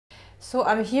So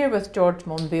I'm here with George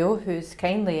Monbiot, who's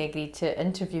kindly agreed to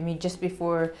interview me just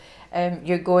before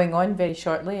you're going on very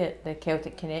shortly at the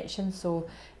Celtic Connection. So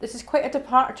this is quite a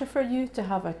departure for you to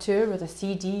have a tour with a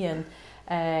CD, and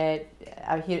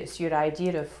I hear it's your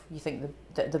idea of, you think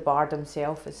the bard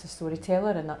himself is a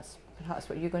storyteller, and that's perhaps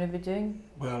what you're going to be doing?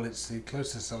 Well, it's the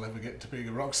closest I'll ever get to being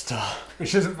a rock star,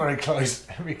 which isn't very close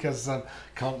because I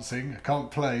can't sing, I can't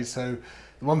play, so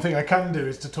the one thing I can do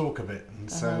is to talk a bit.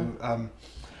 And so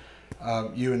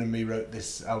Ewan and me wrote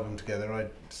this album together. I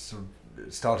sort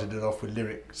of started it off with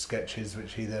lyric sketches,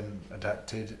 which he then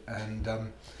adapted, and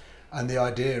the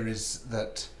idea is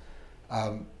that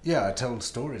I tell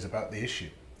stories about the issue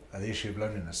of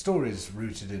loneliness. Stories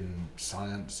rooted in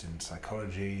science, in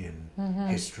psychology, in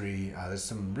history. There's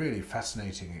some really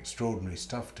fascinating, extraordinary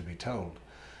stuff to be told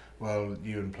while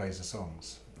Ewan plays the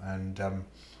songs.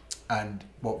 And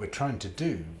what we're trying to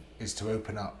do is to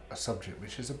open up a subject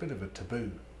which is a bit of a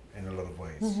taboo in a lot of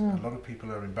ways. A lot of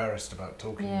people are embarrassed about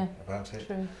talking about it.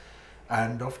 True.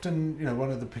 And often, you know,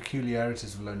 one of the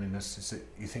peculiarities of loneliness is that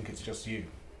you think it's just you.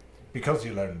 Because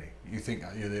you're lonely, you think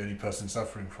you're the only person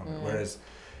suffering from it. Whereas,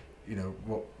 you know,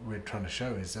 what we're trying to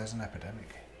show is there's an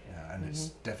epidemic, you know, and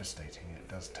it's devastating. It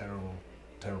does terrible,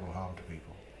 terrible harm to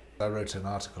people. I wrote an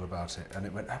article about it, and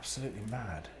it went absolutely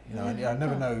mad. You know, I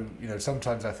never know. You know,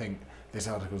 sometimes I think this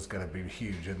article's going to be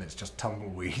huge, and it's just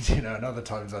tumbleweed. You know, and other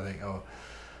times I think, oh,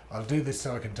 I'll do this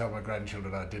so I can tell my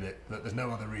grandchildren I did it. But there's no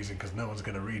other reason because no one's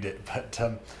going to read it. But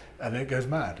and it goes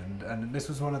mad, and this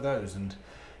was one of those, and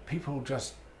people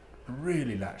just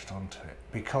really latched onto it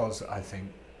because I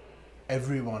think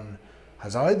everyone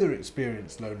has either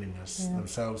experienced loneliness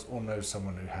themselves or knows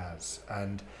someone who has,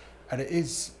 and it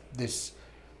is this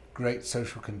great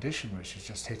social condition which is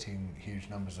just hitting huge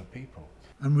numbers of people.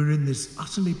 And we're in this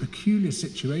utterly peculiar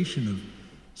situation of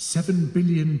 7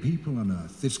 billion people on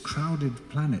Earth, this crowded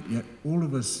planet, yet all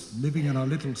of us living in our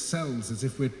little cells as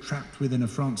if we're trapped within a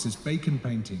Francis Bacon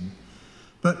painting.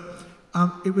 But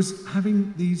it was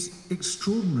having these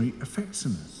extraordinary effects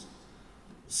on us.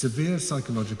 Severe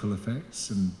psychological effects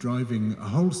and driving a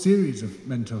whole series of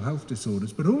mental health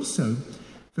disorders, but also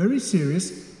very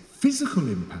serious physical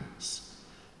impacts.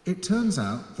 It turns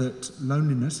out that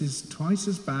loneliness is twice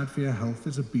as bad for your health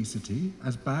as obesity,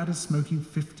 as bad as smoking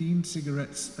 15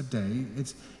 cigarettes a day.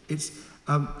 It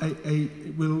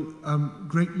will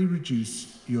greatly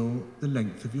reduce the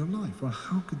length of your life. Well,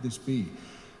 how could this be?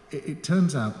 It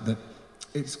turns out that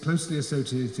it's closely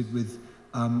associated with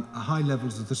high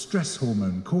levels of the stress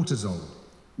hormone, cortisol,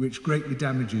 which greatly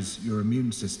damages your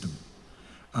immune system.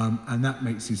 And that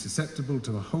makes you susceptible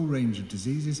to a whole range of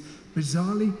diseases.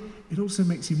 Bizarrely, it also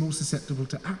makes you more susceptible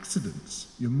to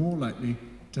accidents. You're more likely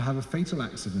to have a fatal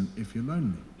accident if you're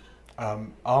lonely.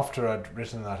 After I'd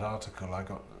written that article, I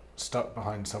got stuck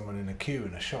behind someone in a queue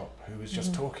in a shop who was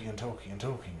just talking and talking and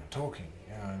talking and talking,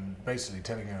 you know, and basically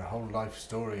telling her whole life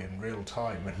story in real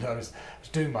time. And I was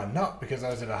doing my nut because I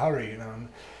was in a hurry, you know.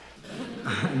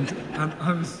 And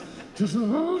I was just like,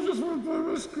 I just want to buy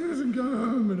my screws and go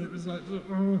home. And it was like,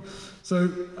 oh. So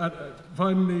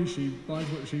finally she buys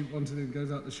what she wanted and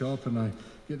goes out the shop, and I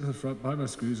get to the front, buy my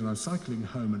screws, and I'm cycling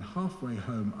home, and halfway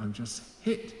home I'm just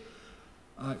hit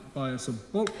by a sort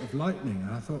of bolt of lightning,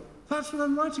 and I thought, that's what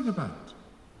I'm writing about.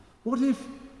 What if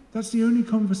that's the only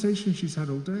conversation she's had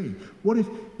all day? What if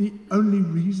the only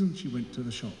reason she went to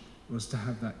the shop was to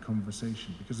have that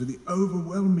conversation because of the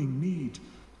overwhelming need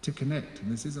to connect?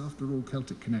 And this is, after all,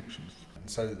 Celtic Connections. And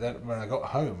so that when I got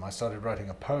home, I started writing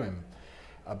a poem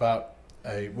about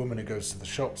a woman who goes to the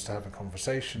shops to have a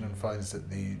conversation and finds that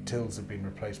the tills have been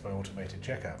replaced by automated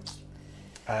checkouts.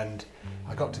 And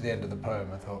I got to the end of the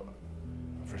poem, I thought,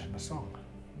 I've written a song.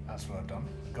 That's what I've done,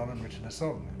 gone and written a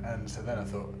song. And so then I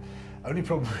thought, only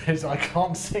problem is I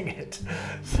can't sing it.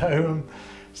 So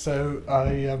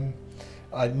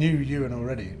I knew Ewan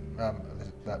already at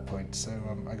that point, so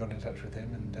I got in touch with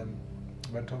him and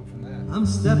went on from there. I'm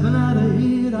stepping out of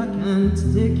here, I can't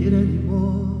take it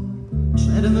anymore.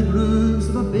 Treading the grooves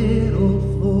of a bare old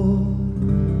floor.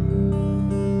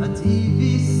 A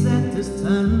TV set is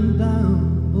turned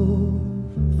down low.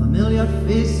 Familiar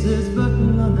faces, but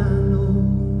none I know.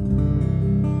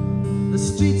 The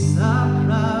streets are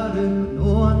crowded, but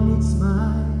no one needs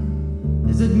smile.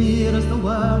 Is it me or is the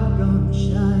world gone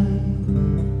shy?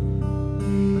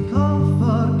 The call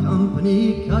for company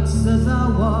cuts as I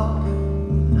walk,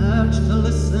 an urge to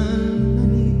listen, a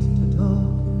need to talk.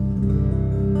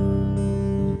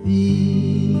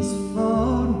 These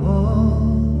four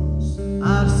walls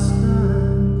are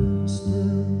standing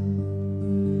still.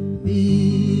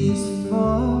 These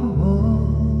four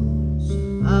walls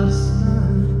are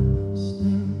standing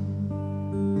still.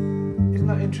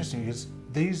 interesting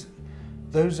because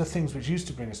those are things which used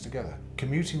to bring us together.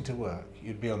 Commuting to work,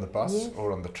 you'd be on the bus Yes.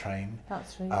 or on the train,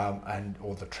 That's right.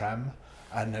 or the tram,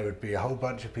 and there would be a whole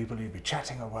bunch of people. You'd be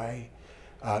chatting away.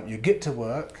 You'd get to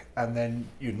work, and then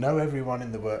you'd know everyone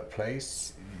in the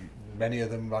workplace. Many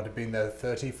of them might have been there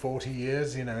 30, 40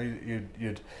 years. You know,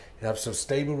 you'd have sort of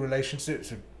stable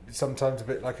relationships, sometimes a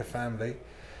bit like a family.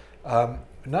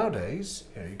 Nowadays,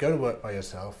 you go to work by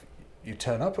yourself. You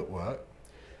turn up at work.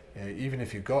 Even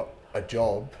if you've got a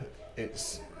job,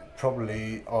 it's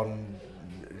probably on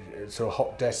sort of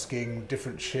hot desking,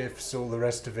 different shifts, all the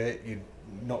rest of it. You're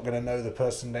not going to know the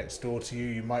person next door to you.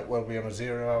 You might well be on a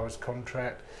 0 hours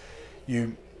contract.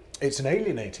 It's an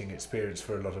alienating experience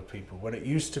for a lot of people, when it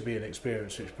used to be an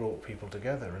experience which brought people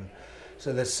together. And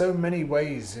so there's so many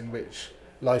ways in which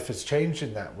life has changed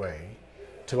in that way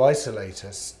to isolate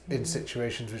us in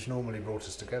situations which normally brought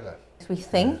us together. We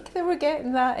think that we're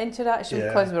getting that interaction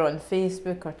because we're on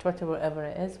Facebook or Twitter, whatever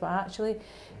it is, but actually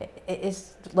it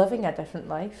is living a different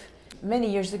life.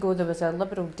 Many years ago there was a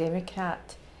Liberal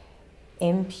Democrat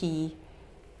MP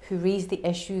who raised the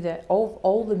issue that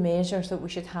all the measures that we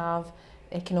should have,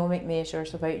 economic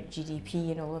measures about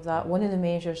GDP and all of that, one of the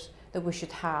measures that we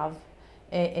should have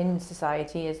in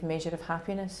society is measure of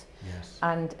happiness. Yes.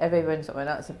 And everyone's like, well,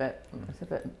 that's a bit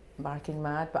barking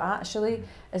mad, but actually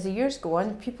as the years go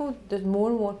on, there's more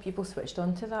and more people switched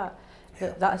on to that.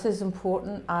 That's as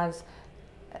important as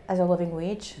a living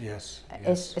wage. Yes.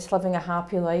 It's living a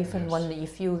happy life and one that you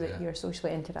feel that you're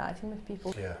socially interacting with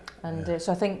people. And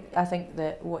so I think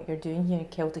that what you're doing here in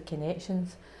Celtic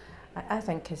Connections, I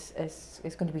think is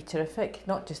going to be terrific.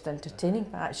 Not just entertaining,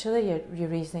 but actually you're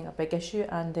raising a big issue.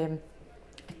 And a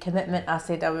commitment I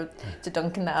said to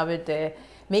Duncan that I would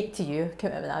make to you,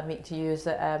 is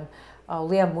that I'll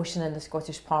lay a motion in the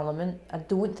Scottish Parliament. I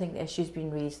don't think the issue's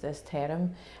been raised this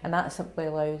term, and that simply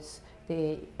allows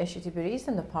the issue to be raised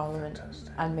in the Parliament.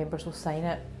 And members will sign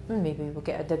it, and maybe we'll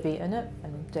get a debate in it,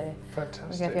 and we'll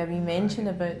give you a wee mention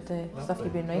about the stuff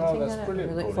you've been writing in it.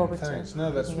 Brilliant, we look forward Thanks. to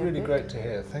No, that's really great to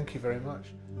hear. Thank you very much.